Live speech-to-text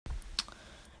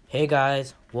Hey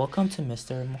guys, welcome to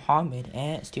Mr. Muhammad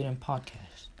and Student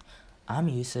Podcast. I'm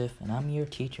Yusuf and I'm your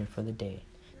teacher for the day.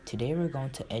 Today we're going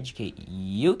to educate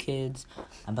you kids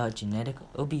about genetic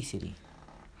obesity.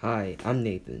 Hi, I'm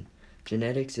Nathan.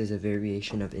 Genetics is a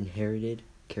variation of inherited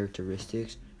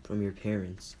characteristics from your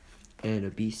parents, and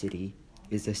obesity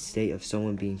is the state of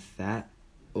someone being fat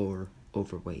or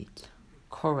overweight.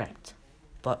 Correct,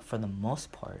 but for the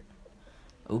most part,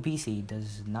 obesity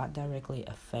does not directly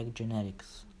affect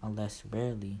genetics unless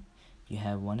rarely you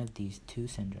have one of these two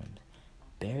syndromes,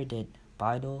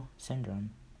 Bardet-Biedl syndrome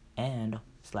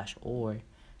and/or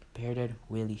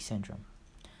Bardet-Willi syndrome.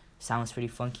 Sounds pretty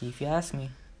funky if you ask me.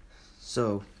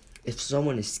 So, if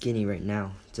someone is skinny right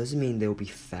now, doesn't mean they'll be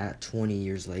fat 20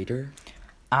 years later?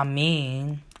 I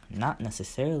mean, not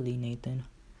necessarily, Nathan,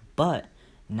 but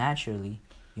naturally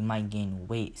you might gain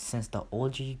weight since the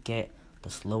older you get, the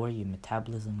slower your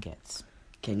metabolism gets.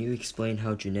 Can you explain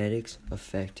how genetics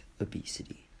affect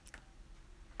obesity?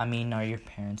 I mean, are your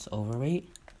parents overweight?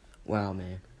 Wow,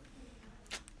 man.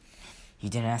 You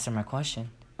didn't answer my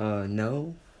question.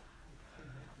 No?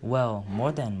 Well,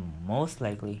 more than most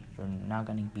likely, you're not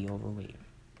going to be overweight.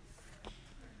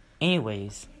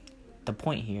 Anyways, the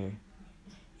point here,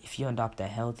 if you adopt a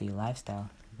healthy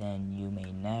lifestyle, then you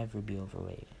may never be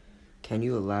overweight. Can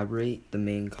you elaborate the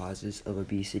main causes of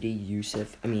obesity,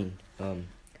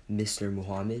 Mr.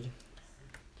 Muhammad?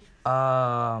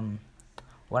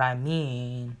 What I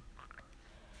mean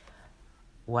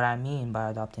by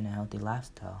adopting a healthy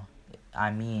lifestyle,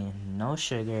 I mean no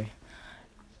sugar,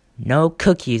 no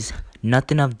cookies,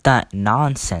 nothing of that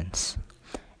nonsense.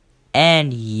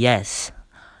 And yes,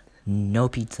 no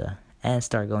pizza. And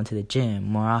start going to the gym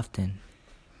more often.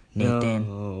 Nathan.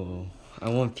 No, I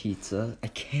want pizza. I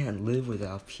can't live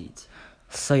without pizza.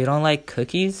 So you don't like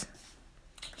cookies?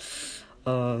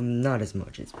 Not as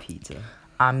much as pizza.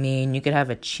 I mean, you could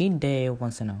have a cheat day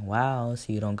once in a while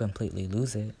so you don't completely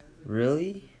lose it.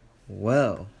 Really?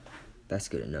 Well, that's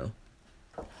good to know.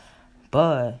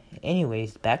 But,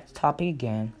 anyways, back to the topic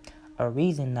again. A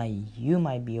reason that you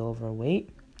might be overweight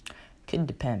could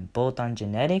depend both on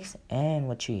genetics and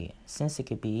what you eat, since it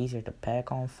could be easier to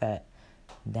pack on fat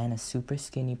than a super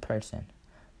skinny person.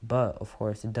 But, of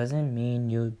course, it doesn't mean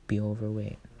you'll be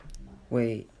overweight.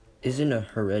 Wait, isn't a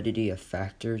heredity a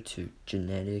factor to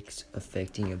genetics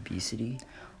affecting obesity?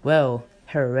 Well,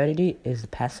 heredity is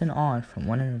passing on from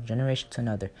one generation to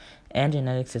another, and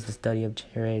genetics is the study of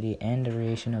heredity and the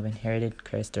variation of inherited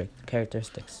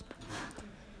characteristics.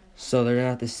 So they're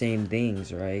not the same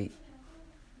things, right?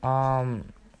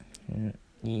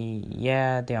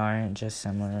 Yeah, they aren't, just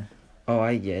similar. Oh,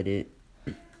 I get it.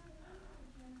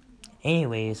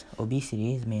 Anyways,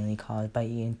 obesity is mainly caused by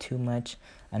eating too much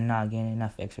and not getting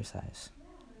enough exercise.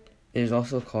 It is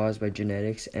also caused by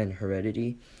genetics and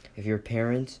heredity. If your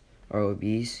parents are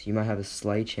obese, you might have a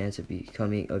slight chance of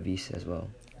becoming obese as well.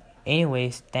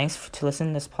 Anyways, thanks to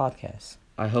listening to this podcast.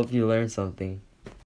 I hope you learned something.